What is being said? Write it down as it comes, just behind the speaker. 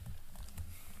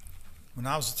When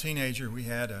I was a teenager, we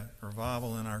had a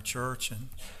revival in our church, and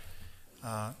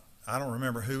I don't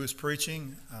remember who was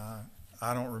preaching.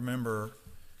 I don't remember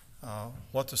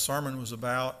what the sermon was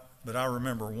about, but I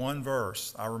remember one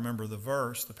verse. I remember the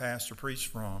verse the pastor preached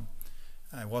from.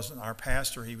 It wasn't our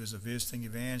pastor. He was a visiting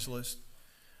evangelist.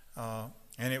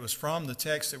 And it was from the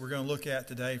text that we're going to look at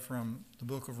today from the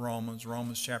book of Romans,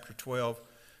 Romans chapter 12,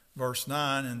 verse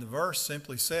 9. And the verse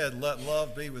simply said, "Let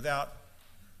love be without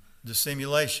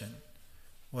dissimulation."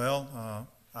 Well,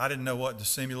 I didn't know what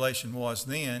dissimulation was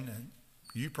then, and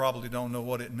you probably don't know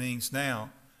what it means now.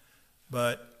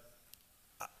 But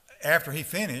after he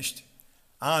finished,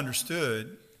 I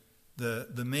understood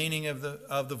the meaning of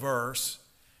the verse,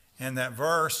 and that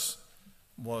verse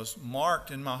was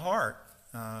marked in my heart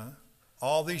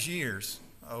all these years,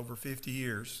 over 50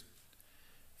 years.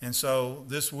 And so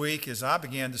this week, as I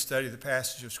began to study the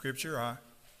passage of Scripture,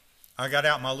 I got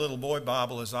out my little boy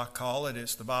Bible, as I call it.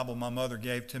 It's the Bible my mother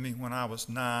gave to me when I was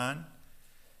 9.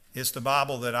 It's the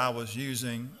Bible that I was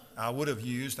using, I would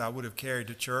have carried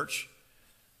to church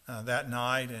that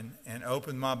night and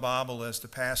opened my Bible as the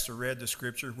pastor read the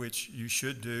Scripture, which you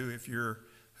should do if you're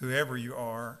whoever you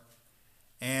are.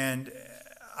 And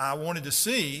I wanted to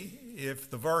see if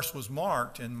the verse was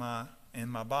marked in my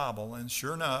Bible. And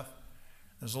sure enough,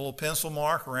 there's a little pencil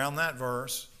mark around that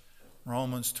verse.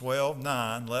 Romans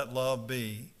 12:9, "Let love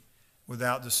be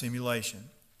without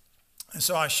dissimulation." And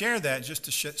so I share that just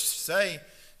to say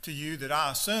to you that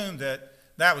I assume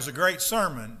that was a great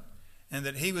sermon and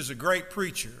that he was a great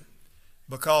preacher,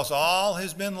 because all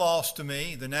has been lost to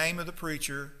me, the name of the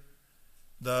preacher,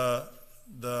 the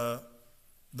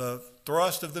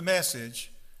thrust of the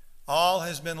message, all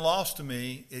has been lost to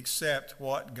me except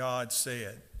what God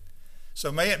said.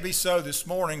 So may it be so this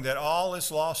morning that all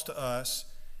is lost to us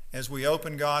as we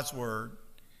open God's Word,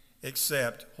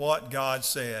 except what God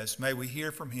says. May we hear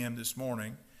from Him this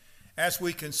morning as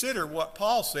we consider what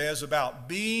Paul says about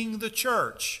being the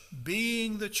church.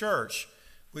 Being the church.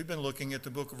 We've been looking at the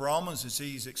book of Romans as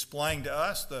he's explained to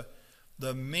us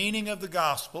the meaning of the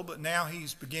gospel, but now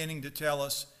he's beginning to tell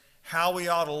us how we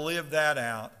ought to live that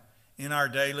out in our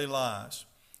daily lives.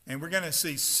 And we're going to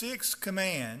see 6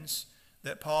 commands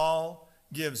that Paul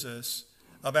gives us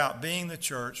about being the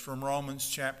church from Romans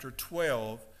chapter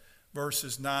 12,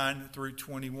 verses 9 through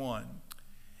 21.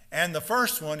 And the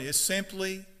first one is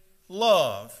simply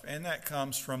love. And that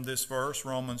comes from this verse,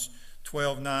 Romans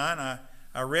 12:9.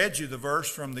 I read you the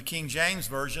verse from the King James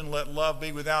Version, "Let love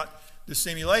be without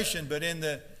dissimulation." But in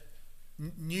the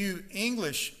New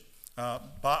English,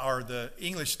 or the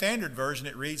English Standard Version,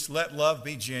 it reads, "Let love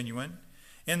be genuine."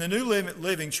 In the New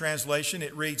Living Translation,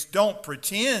 it reads, "Don't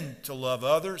pretend to love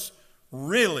others,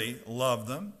 really love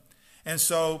them." And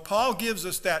so Paul gives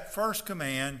us that first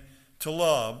command to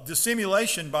love.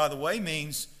 Dissimulation, by the way,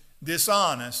 means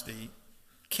dishonesty,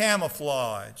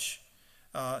 camouflage,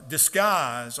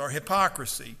 disguise, or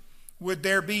hypocrisy. Would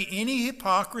there be any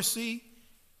hypocrisy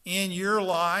in your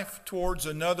life towards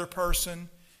another person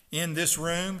in this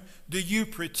room? Do you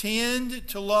pretend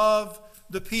to love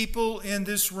the people in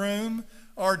this room,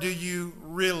 or do you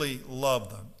really love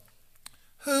them?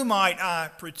 Who might I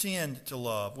pretend to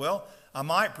love? Well, I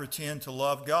might pretend to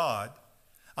love God.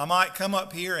 I might come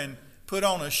up here and put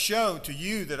on a show to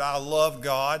you that I love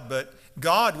God, but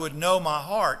God would know my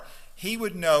heart. He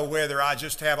would know whether I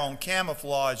just have on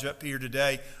camouflage up here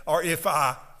today or if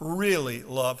I really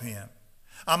love Him.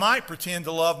 I might pretend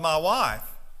to love my wife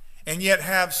and yet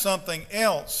have something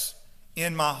else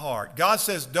in my heart. God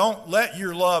says, don't let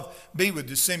your love be with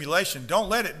dissimulation. Don't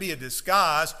let it be a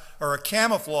disguise or a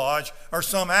camouflage or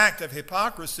some act of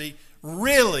hypocrisy.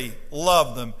 Really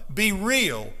love them. Be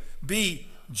real. Be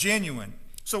genuine.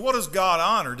 So what does God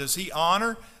honor? Does He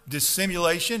honor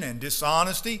dissimulation and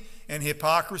dishonesty and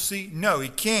hypocrisy? No, He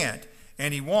can't,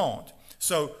 and He won't.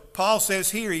 So Paul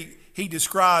says here, he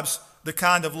describes the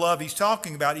kind of love he's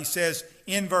talking about. He says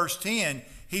in verse 10,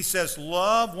 he says,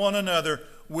 "Love one another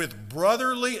with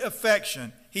brotherly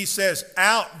affection." He says,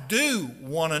 outdo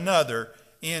one another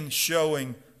in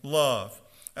showing love.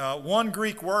 One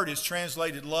Greek word is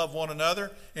translated "love one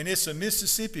another," and it's a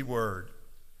Mississippi word.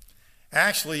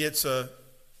 Actually, it's a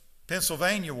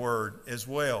Pennsylvania word as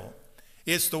well.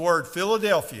 It's the word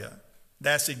Philadelphia.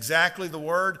 That's exactly the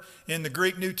word in the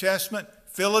Greek New Testament,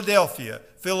 Philadelphia.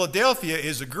 Philadelphia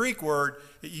is a Greek word.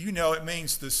 You know, it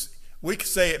means this. We could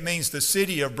say it means the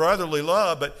city of brotherly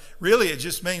love, but really it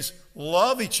just means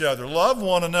love each other, love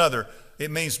one another.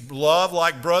 It means love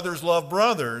like brothers love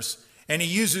brothers. And he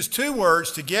uses 2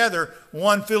 words together,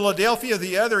 one Philadelphia,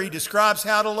 the other he describes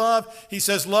how to love. He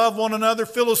says love one another,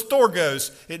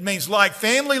 Philostorgos. It means like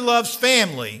family loves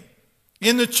family.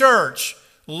 In the church,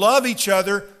 Love each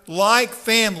other like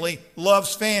family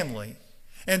loves family.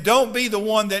 And don't be the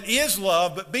one that is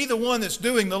loved, but be the one that's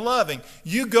doing the loving.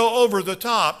 You go over the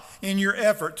top in your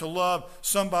effort to love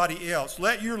somebody else.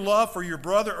 Let your love for your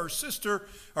brother or sister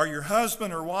or your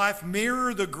husband or wife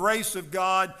mirror the grace of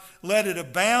God. Let it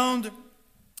abound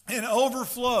and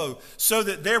overflow so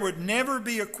that there would never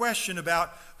be a question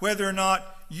about whether or not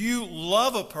you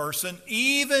love a person,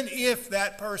 even if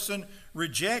that person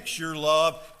rejects your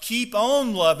love. Keep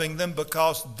on loving them,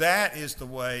 because that is the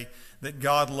way that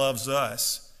God loves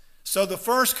us. So the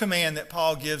first command that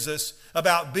Paul gives us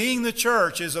about being the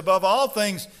church is, above all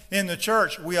things in the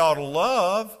church, we ought to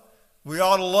love. We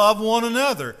ought to love one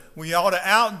another. We ought to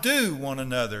outdo one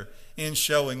another in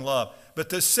showing love. But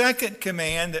the second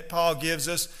command that Paul gives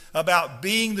us about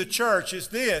being the church is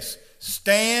this: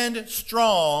 stand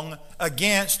strong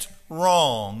against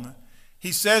wrong.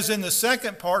 He says in the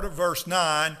second part of verse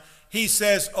 9, he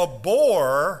says,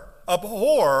 abhor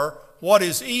what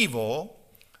is evil,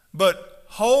 but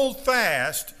hold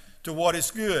fast to what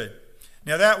is good.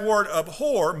 Now that word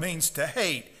abhor means to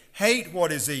hate. Hate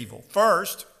what is evil.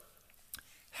 First,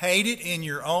 hate it in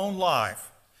your own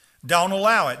life. Don't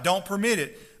allow it. Don't permit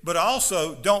it. But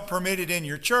also, don't permit it in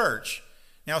your church.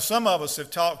 Now, some of us have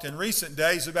talked in recent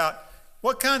days about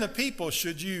what kind of people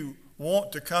should you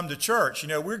want to come to church. You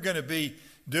know, we're going to be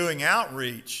doing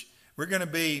outreach. We're going to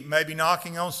be maybe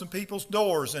knocking on some people's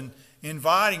doors and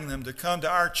inviting them to come to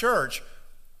our church.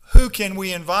 Who can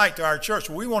we invite to our church?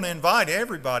 Well, we want to invite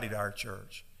everybody to our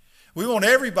church. We want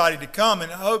everybody to come in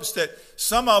hopes that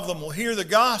some of them will hear the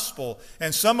gospel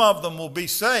and some of them will be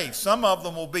saved. Some of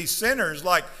them will be sinners,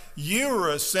 like you were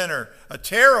a sinner, a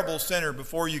terrible sinner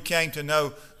before you came to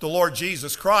know the Lord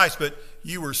Jesus Christ, but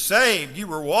you were saved, you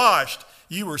were washed,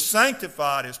 you were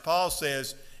sanctified, as Paul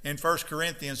says in 1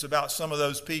 Corinthians about some of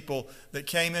those people that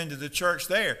came into the church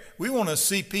there. We want to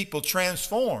see people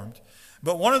transformed.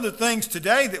 But one of the things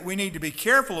today that we need to be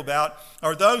careful about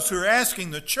are those who are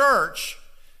asking the church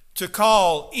to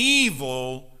call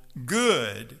evil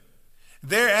good.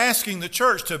 They're asking the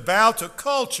church to bow to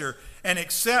culture and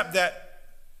accept that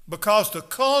because the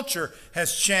culture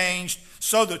has changed,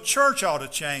 so the church ought to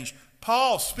change.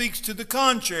 Paul speaks to the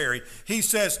contrary. He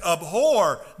says,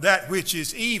 abhor that which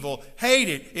is evil. Hate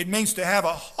it. It means to have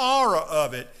a horror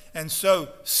of it, and so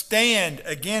stand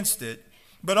against it.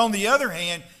 But on the other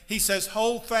hand, he says,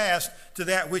 hold fast to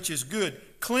that which is good.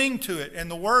 Cling to it. And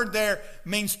the word there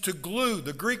means to glue.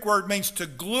 The Greek word means to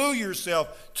glue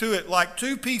yourself to it, like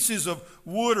two pieces of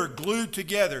wood are glued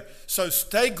together. So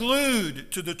stay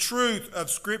glued to the truth of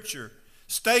Scripture.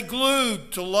 Stay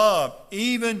glued to love,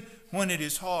 even when it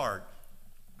is hard.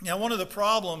 Now, one of the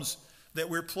problems that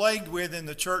we're plagued with in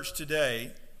the church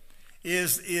today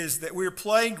is that we're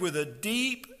plagued with a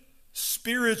deep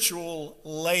spiritual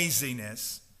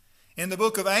laziness. In the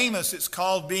book of Amos, it's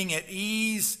called being at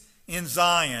ease in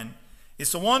Zion.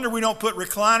 It's a wonder we don't put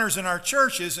recliners in our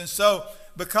churches, and so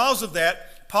because of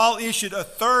that, Paul issued a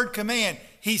third command.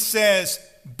 He says,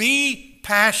 be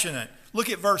passionate. Look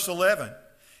at verse 11.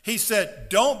 He said,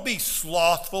 don't be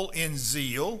slothful in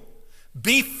zeal.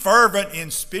 Be fervent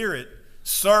in spirit.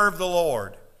 Serve the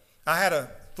Lord. I had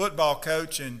a football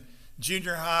coach in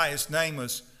junior high. His name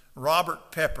was Robert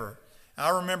Pepper. I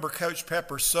remember Coach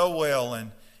Pepper so well,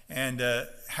 and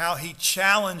how he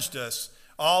challenged us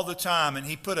all the time, and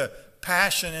he put a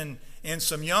passion in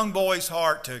some young boys'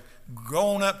 heart to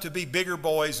grown up to be bigger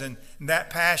boys, and that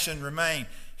passion remained.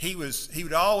 He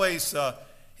would always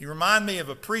he reminded me of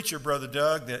a preacher, Brother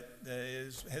Doug, that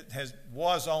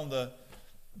was on the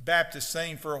Baptist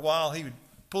scene for a while. He would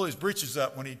pull his breeches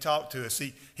up when he talked to us.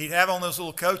 He'd have on those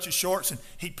little coach's shorts, and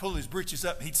he'd pull his breeches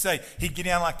up. He'd get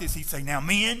down like this. He'd say, now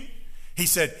men, he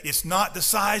said, it's not the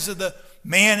size of the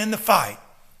man in the fight.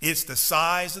 It's the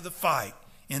size of the fight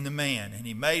in the man. And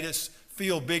he made us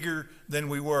feel bigger than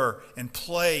we were and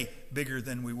play bigger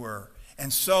than we were.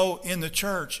 And so in the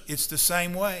church, it's the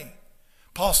same way.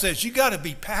 Paul says, you got to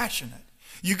be passionate.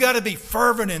 You got to be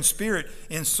fervent in spirit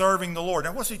in serving the Lord.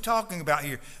 Now, what's he talking about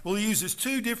here? Well, he uses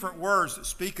two different words that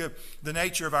speak of the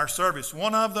nature of our service.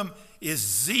 One of them is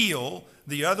zeal.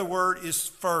 The other word is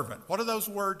fervent. What do those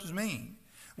words mean?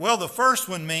 Well, the first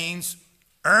one means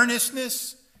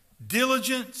earnestness,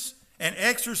 diligence, and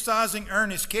exercising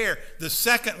earnest care. The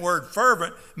second word,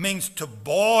 fervent, means to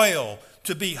boil,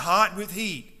 to be hot with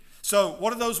heat. So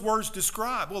what do those words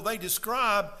describe? Well, they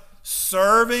describe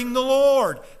serving the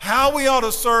Lord. How we ought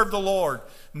to serve the Lord.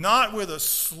 Not with a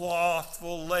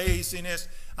slothful laziness.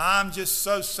 I'm just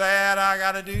so sad I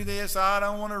got to do this. I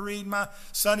don't want to read my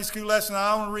Sunday school lesson.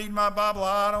 I don't want to read my Bible.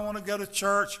 I don't want to go to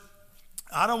church.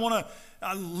 I don't want to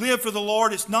live for the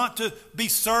Lord. It's not to be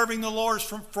serving the Lord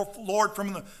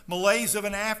from the malaise of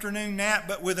an afternoon nap,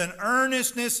 but with an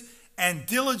earnestness and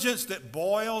diligence that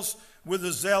boils with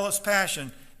a zealous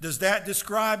passion. Does that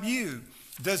describe you?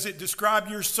 Does it describe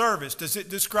your service? Does it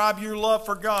describe your love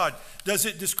for God? Does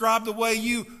it describe the way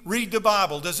you read the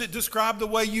Bible? Does it describe the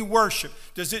way you worship?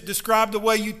 Does it describe the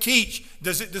way you teach?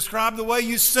 Does it describe the way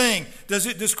you sing? Does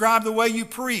it describe the way you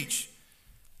preach?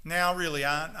 Now, really,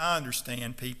 I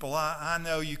understand people. I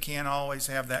know you can't always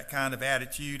have that kind of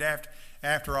attitude.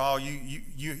 After all,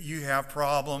 you have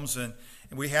problems, and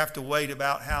we have to wait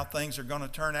about how things are going to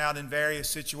turn out in various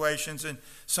situations. And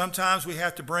sometimes we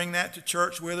have to bring that to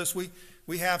church with us.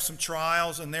 We have some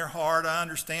trials, and they're hard. I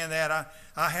understand that.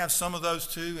 I have some of those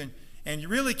too. And you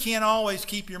really can't always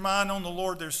keep your mind on the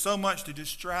Lord. There's so much to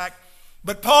distract.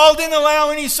 But Paul didn't allow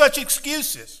any such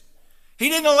excuses. He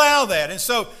didn't allow that. And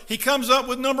so he comes up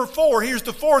with number 4. Here's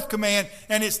the 4th command,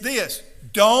 and it's this: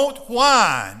 don't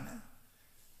whine.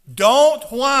 Don't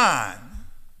whine.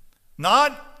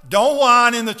 Don't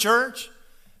whine in the church.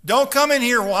 Don't come in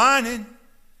here whining.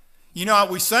 You know,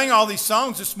 we sang all these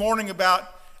songs this morning about,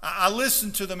 I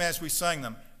listened to them as we sang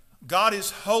them. God is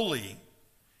holy.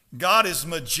 God is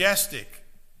majestic.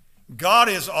 God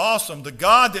is awesome. The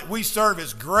God that we serve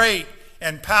is great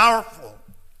and powerful.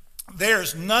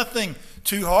 There's nothing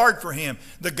too hard for him.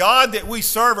 The God that we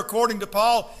serve, according to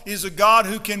Paul, is a God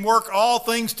who can work all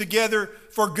things together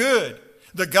for good.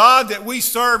 The God that we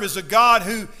serve is a God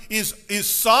who is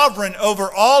sovereign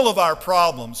over all of our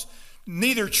problems.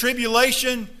 Neither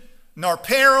tribulation, nor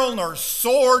peril, nor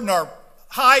sword, nor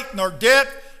height, nor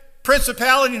depth,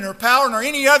 principality, nor power, nor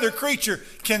any other creature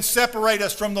can separate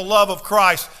us from the love of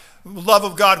Christ, the love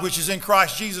of God which is in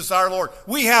Christ Jesus our Lord.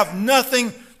 We have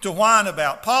nothing to whine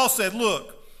about. Paul said,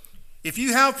 look, if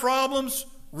you have problems,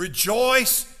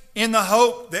 rejoice in the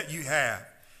hope that you have.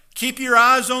 Keep your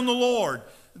eyes on the Lord.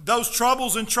 Those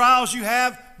troubles and trials you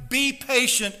have, be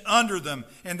patient under them.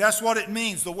 And that's what it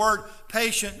means. The word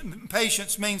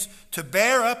patience means to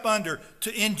bear up under,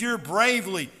 to endure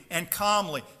bravely and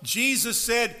calmly. Jesus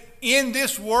said, in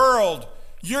this world,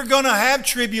 you're going to have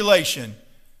tribulation.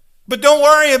 But don't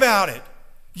worry about it.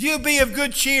 You be of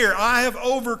good cheer. I have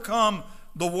overcome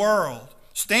the world.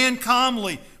 Stand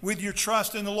calmly with your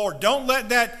trust in the Lord. Don't let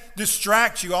that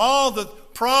distract you. All the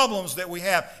problems that we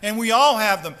have, and we all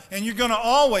have them, and you're going to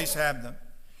always have them.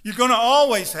 You're going to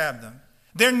always have them.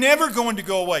 They're never going to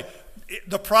go away.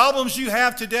 The problems you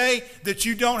have today that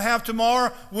you don't have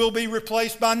tomorrow will be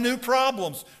replaced by new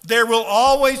problems. There will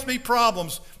always be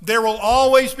problems. There will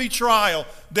always be trial.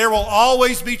 There will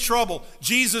always be trouble.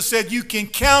 Jesus said you can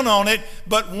count on it,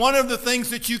 but one of the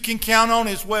things that you can count on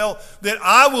is, well, that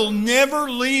I will never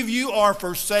leave you or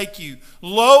forsake you.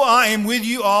 Lo, I am with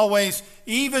you always,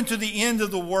 even to the end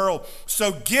of the world.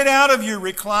 So get out of your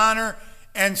recliner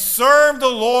and serve the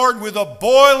Lord with a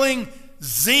boiling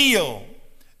zeal.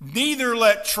 Neither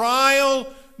let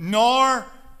trial nor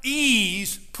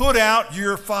ease put out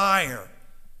your fire.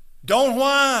 Don't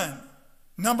whine.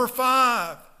 Number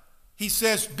 5, he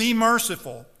says, be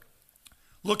merciful.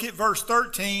 Look at verse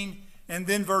 13 and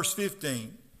then verse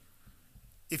 15.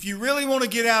 If you really want to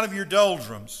get out of your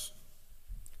doldrums,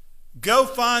 go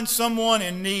find someone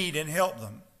in need and help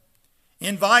them.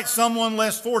 Invite someone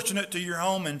less fortunate to your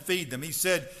home and feed them. He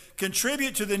said,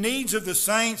 contribute to the needs of the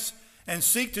saints and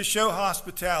seek to show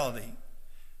hospitality.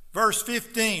 Verse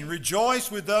 15,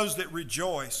 rejoice with those that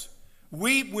rejoice.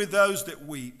 Weep with those that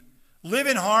weep. Live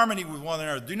in harmony with one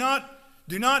another.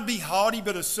 Do not be haughty,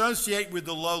 but associate with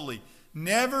the lowly.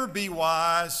 Never be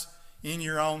wise in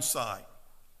your own sight.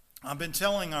 I've been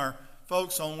telling our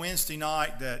folks on Wednesday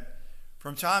night that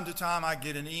from time to time I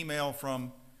get an email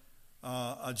from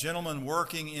a gentleman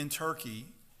working in Turkey,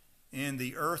 in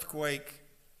the earthquake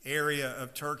area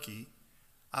of Turkey.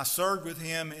 I served with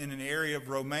him in an area of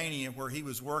Romania where he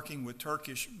was working with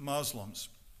Turkish Muslims.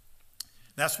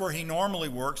 That's where he normally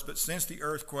works, but since the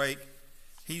earthquake,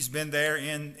 he's been there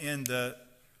in the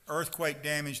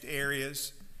earthquake-damaged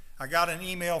areas. I got an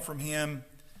email from him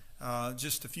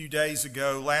just a few days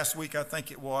ago, last week I think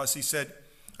it was. He said,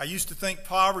 I used to think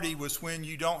poverty was when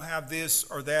you don't have this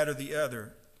or that or the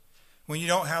other, when you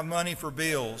don't have money for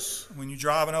bills, when you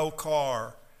drive an old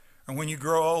car, and when you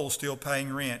grow old still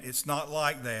paying rent. It's not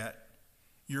like that.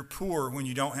 You're poor when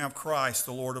you don't have Christ,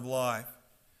 the Lord of life.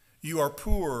 You are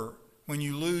poor when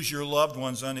you lose your loved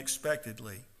ones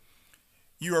unexpectedly.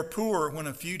 You are poor when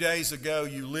a few days ago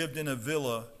you lived in a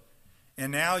villa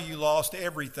and now you lost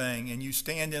everything and you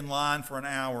stand in line for an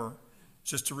hour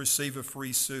just to receive a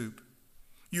free soup.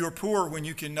 You are poor when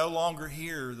you can no longer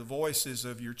hear the voices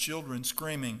of your children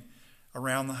screaming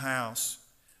around the house.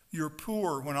 You're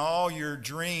poor when all your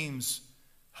dreams,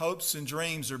 hopes and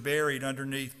dreams are buried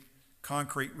underneath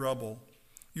concrete rubble.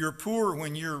 You're poor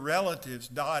when your relatives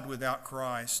died without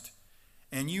Christ,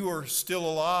 and you are still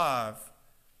alive,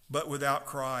 but without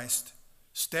Christ,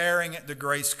 staring at the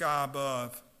gray sky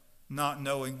above, not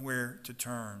knowing where to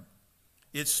turn.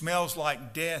 It smells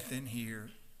like death in here.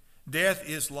 Death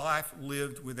is life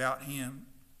lived without him.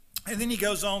 And then he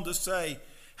goes on to say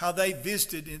how they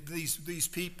visited these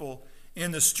people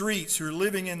in the streets who are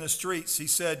living in the streets. He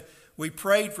said, we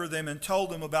prayed for them and told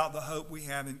them about the hope we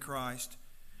have in Christ.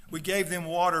 We gave them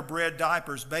water, bread,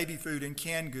 diapers, baby food, and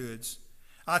canned goods.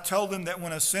 I told them that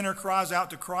when a sinner cries out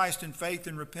to Christ in faith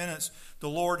and repentance, the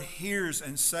Lord hears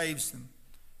and saves them.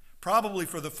 Probably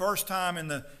for the first time in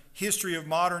the history of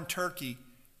modern Turkey,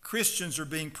 Christians are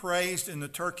being praised in the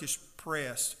Turkish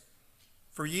press.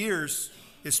 For years,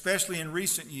 especially in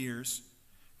recent years,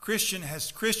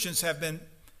 Christians have been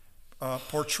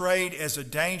portrayed as a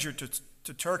danger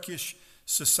to Turkish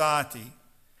society.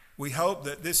 We hope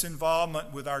that this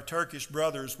involvement with our Turkish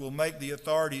brothers will make the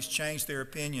authorities change their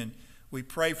opinion. We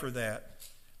pray for that.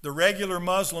 The regular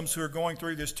Muslims who are going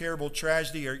through this terrible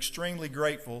tragedy are extremely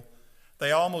grateful.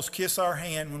 They almost kiss our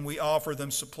hand when we offer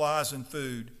them supplies and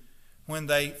food. When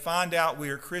they find out we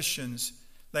are Christians,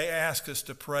 they ask us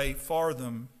to pray for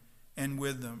them and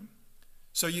with them.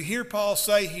 So you hear Paul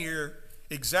say here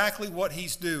exactly what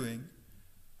he's doing.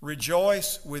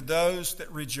 Rejoice with those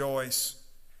that rejoice,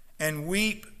 and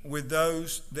weep with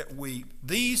those that weep.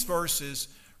 These verses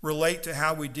relate to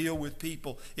how we deal with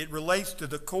people. It relates to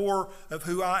the core of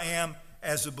who I am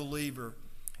as a believer.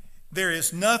 There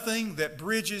is nothing that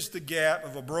bridges the gap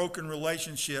of a broken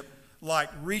relationship like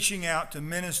reaching out to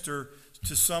minister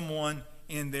to someone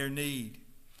in their need.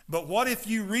 But what if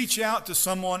you reach out to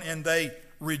someone and they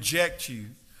reject you?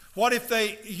 What if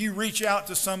you reach out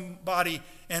to somebody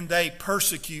and they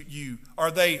persecute you, or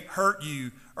they hurt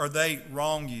you, or they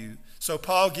wrong you? So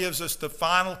Paul gives us the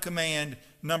final command,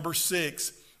 number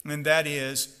 6, and that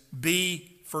is,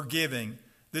 be forgiving.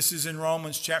 This is in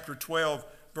Romans chapter 12,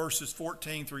 verses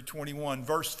 14 through 21.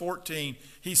 Verse 14,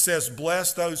 he says,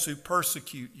 bless those who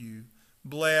persecute you.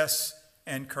 Bless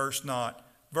and curse not.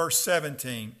 Verse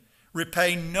 17,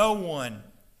 repay no one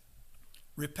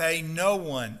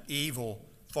evil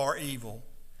for evil,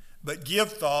 but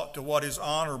give thought to what is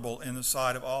honorable in the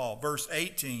sight of all. Verse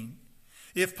 18,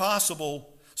 if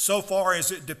possible, so far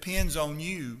as it depends on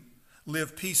you,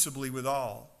 live peaceably with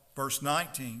all. Verse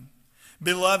 19,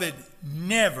 beloved,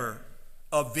 never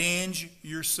avenge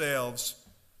yourselves,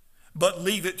 but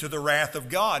leave it to the wrath of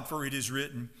God, for it is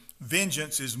written,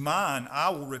 vengeance is mine, I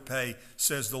will repay,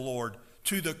 says the Lord.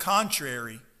 To the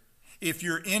contrary, if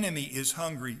your enemy is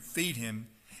hungry, feed him.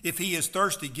 If he is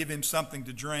thirsty, give him something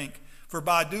to drink. For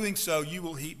by doing so, you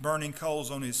will heap burning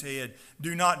coals on his head.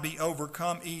 Do not be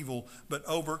overcome evil, but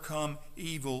overcome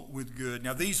evil with good.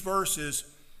 Now, these verses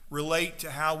relate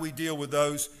to how we deal with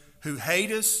those who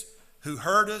hate us, who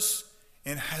hurt us,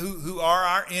 and who are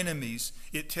our enemies.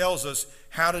 It tells us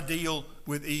how to deal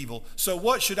with evil. So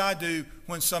what should I do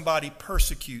when somebody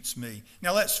persecutes me?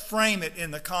 Now, let's frame it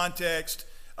in the context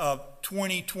of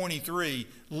 2023,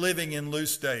 living in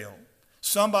Loosedale.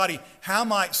 How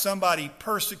might somebody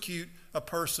persecute a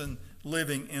person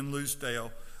living in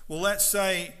Loosedale? Well, let's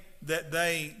say that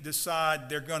they decide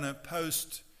they're going to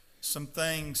post some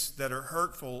things that are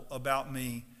hurtful about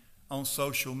me on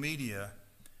social media,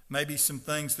 maybe some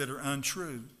things that are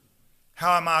untrue.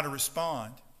 How am I to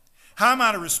respond? How am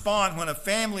I to respond when a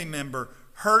family member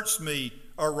hurts me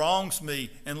or wrongs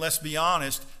me? And let's be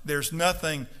honest, there's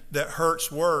nothing that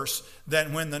hurts worse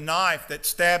than when the knife that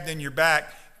stabbed in your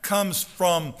back comes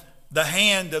from the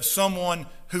hand of someone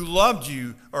who loved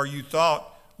you or you thought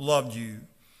loved you.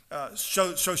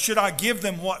 So should I give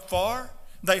them what for?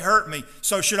 They hurt me.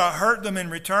 So should I hurt them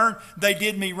in return? They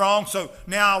did me wrong, so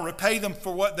now I'll repay them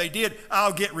for what they did.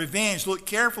 I'll get revenge. Look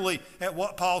carefully at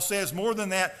what Paul says. More than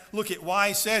that, look at why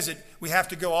he says it. We have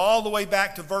to go all the way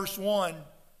back to verse 1.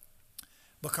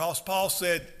 Because Paul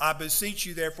said, I beseech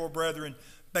you therefore, brethren,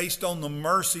 based on the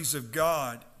mercies of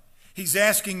God. He's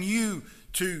asking you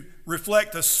to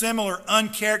reflect a similar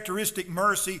uncharacteristic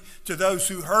mercy to those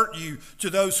who hurt you, to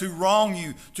those who wrong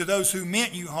you, to those who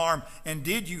meant you harm and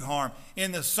did you harm.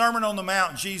 In the Sermon on the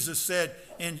Mount, Jesus said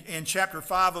in chapter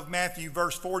 5 of Matthew,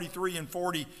 verse 43 and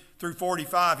 40 through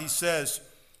 45, he says,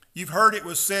 you've heard it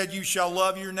was said, you shall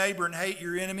love your neighbor and hate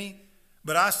your enemy.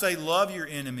 But I say, love your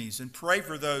enemies and pray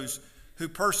for those who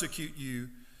persecute you,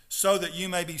 so that you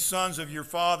may be sons of your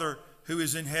Father who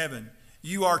is in heaven.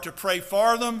 You are to pray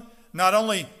for them.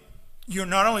 You're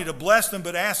not only to bless them,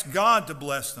 but ask God to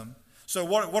bless them. So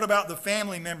what about the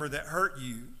family member that hurt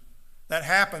you? That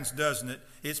happens, doesn't it?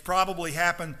 It's probably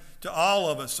happened to all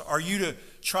of us. Are you to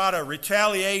try to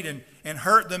retaliate and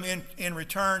hurt them in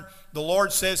return? The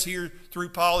Lord says here through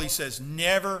Paul, he says,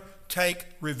 never take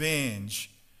revenge.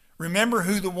 Remember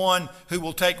who the one who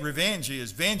will take revenge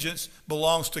is. Vengeance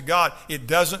belongs to God. It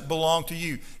doesn't belong to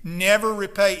you. Never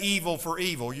repay evil for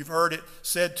evil. You've heard it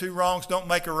said, 2 wrongs don't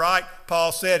make a right.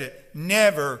 Paul said it.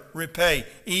 Never repay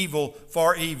evil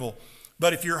for evil.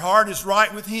 But if your heart is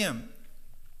right with him,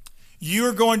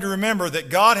 you're going to remember that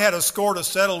God had a score to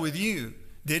settle with you,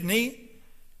 didn't he?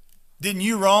 Didn't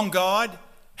you wrong God?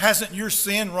 Hasn't your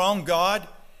sin wronged God?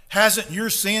 Hasn't your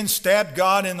sin stabbed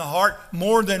God in the heart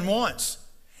more than once?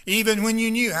 Even when you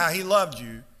knew how he loved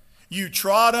you, you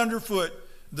trod underfoot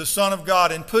the Son of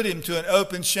God and put him to an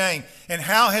open shame. And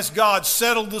how has God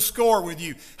settled the score with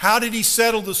you? How did he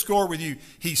settle the score with you?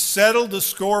 He settled the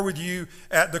score with you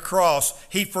at the cross.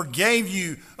 He forgave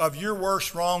you of your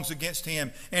worst wrongs against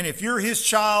him. And if you're his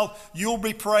child, you'll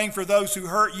be praying for those who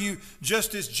hurt you,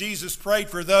 just as Jesus prayed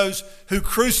for those who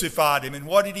crucified him. And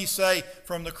what did he say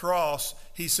from the cross?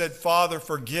 He said, Father,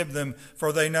 forgive them,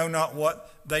 for they know not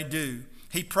what they do.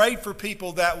 He prayed for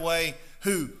people that way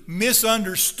who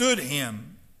misunderstood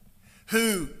him,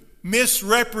 who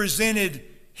misrepresented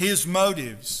his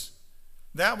motives.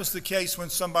 That was the case when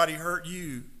somebody hurt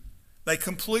you. They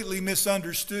completely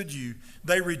misunderstood you.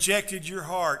 They rejected your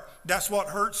heart. That's what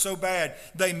hurt so bad.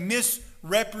 They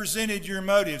misrepresented your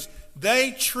motives.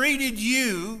 They treated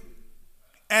you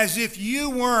as if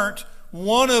you weren't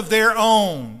one of their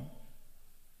own.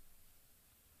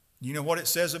 You know what it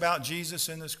says about Jesus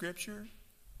in the Scripture?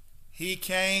 He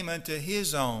came unto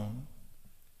his own,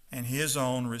 and his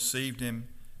own received him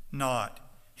not.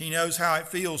 He knows how it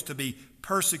feels to be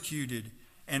persecuted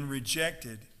and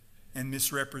rejected and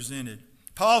misrepresented.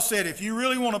 Paul said, if you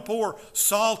really want to pour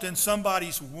salt in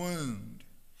somebody's wound,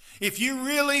 if you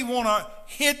really want to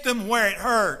hit them where it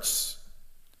hurts,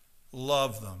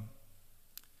 love them.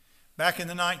 Back in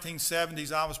the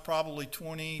 1970s, I was probably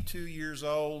 22 years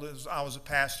old. I was a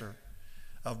pastor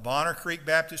of Bonner Creek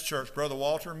Baptist Church. Brother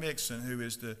Walter Mixon, who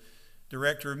is the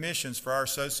director of missions for our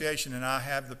association, and I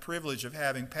have the privilege of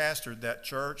having pastored that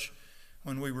church.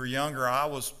 When we were younger, I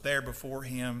was there before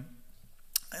him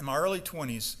in my early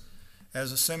 20s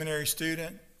as a seminary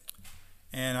student,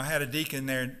 and I had a deacon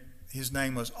there. His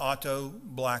name was Otto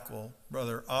Blackwell.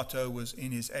 Brother Otto was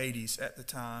in his 80s at the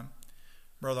time.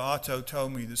 Brother Otto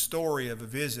told me the story of a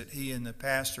visit he and the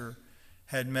pastor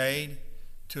had made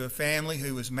to a family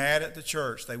who was mad at the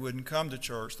church. They wouldn't come to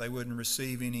church. They wouldn't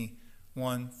receive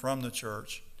anyone from the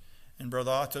church. And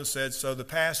Brother Otto said, so the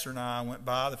pastor and I went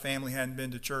by. The family hadn't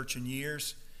been to church in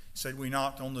years. He said, we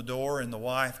knocked on the door, and the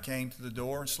wife came to the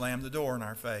door and slammed the door in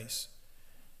our face.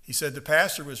 He said the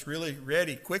pastor was really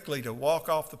ready quickly to walk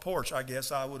off the porch. I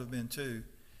guess I would have been too.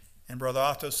 And Brother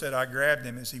Otto said, I grabbed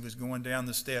him as he was going down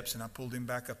the steps, and I pulled him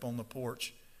back up on the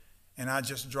porch. And I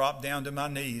just dropped down to my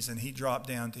knees, and he dropped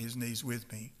down to his knees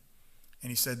with me. And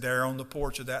he said, there on the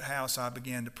porch of that house, I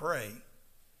began to pray.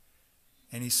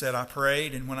 And he said, I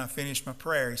prayed, and when I finished my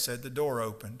prayer, he said, the door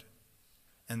opened,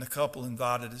 and the couple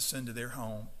invited us into their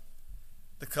home.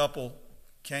 The couple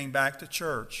came back to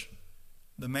church.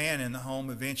 The man in the home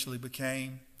eventually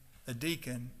became a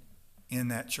deacon in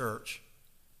that church.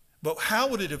 But how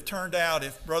would it have turned out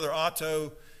if Brother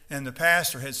Otto and the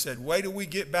pastor had said, wait till we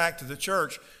get back to the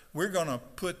church. We're going to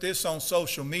put this on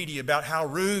social media about how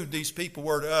rude these people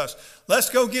were to us. Let's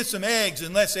go get some eggs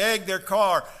and let's egg their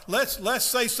car. Let's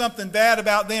say something bad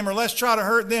about them, or let's try to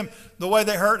hurt them the way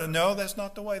they hurt them. No, that's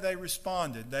not the way they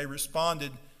responded. They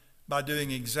responded by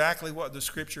doing exactly what the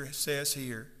Scripture says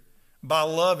here, by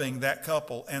loving that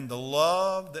couple. And the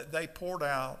love that they poured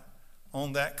out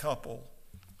on that couple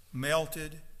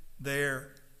melted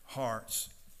their hearts.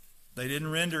 They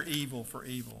didn't render evil for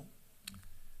evil.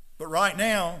 But right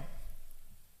now,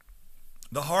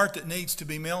 the heart that needs to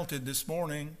be melted this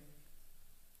morning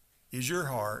is your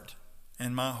heart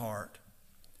and my heart.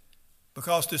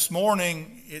 Because this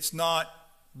morning, it's not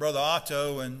Brother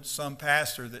Otto and some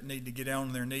pastor that need to get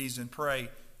on their knees and pray.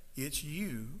 It's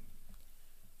you.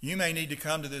 You may need to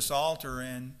come to this altar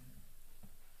and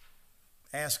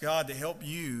ask God to help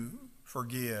you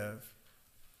forgive.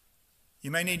 You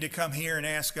may need to come here and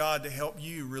ask God to help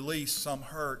you release some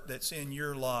hurt that's in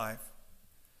your life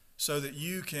so that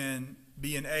you can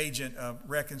be an agent of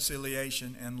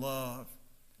reconciliation and love.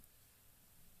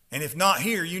 And if not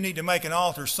here, you need to make an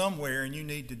altar somewhere, and you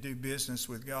need to do business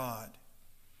with God.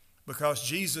 Because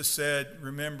Jesus said,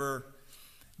 remember,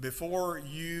 if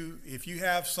you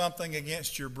have something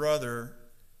against your brother,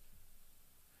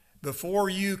 before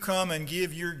you come and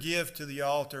give your gift to the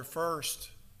altar, first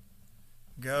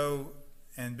go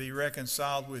and be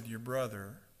reconciled with your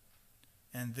brother,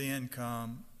 and then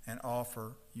come and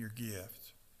offer your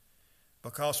gift.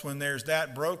 Because when there's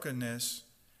that brokenness,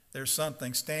 there's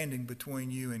something standing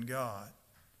between you and God.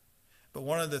 But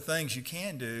one of the things you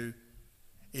can do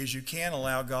is you can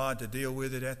allow God to deal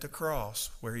with it at the cross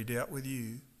where he dealt with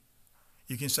you.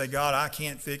 You can say, God, I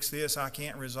can't fix this, I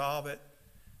can't resolve it,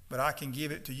 but I can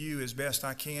give it to you as best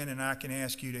I can, and I can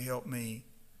ask you to help me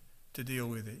to deal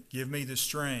with it. Give me the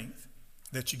strength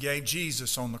that you gave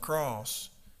Jesus on the cross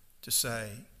to say,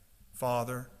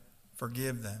 Father,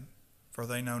 forgive them, for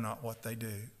they know not what they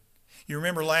do. You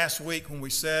remember last week when we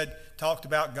talked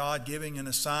about God giving an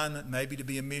assignment, maybe to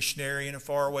be a missionary in a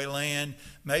faraway land,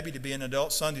 maybe to be an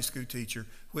adult Sunday school teacher.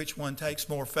 Which one takes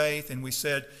more faith? And we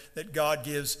said that God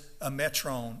gives a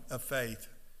metron of faith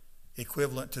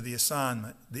equivalent to the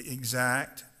assignment, the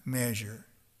exact measure.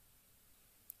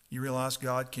 You realize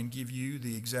God can give you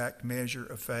the exact measure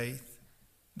of faith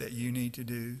that you need to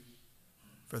do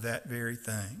for that very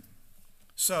thing.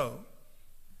 So,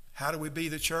 how do we be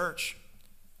the church?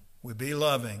 We be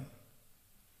loving.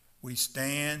 We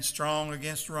stand strong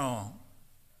against wrong.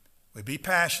 We be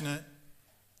passionate.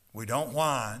 We don't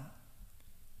whine.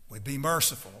 We be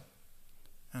merciful.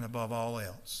 And above all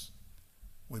else,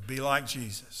 we be like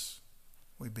Jesus.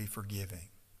 We be forgiving.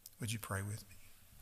 Would you pray with me?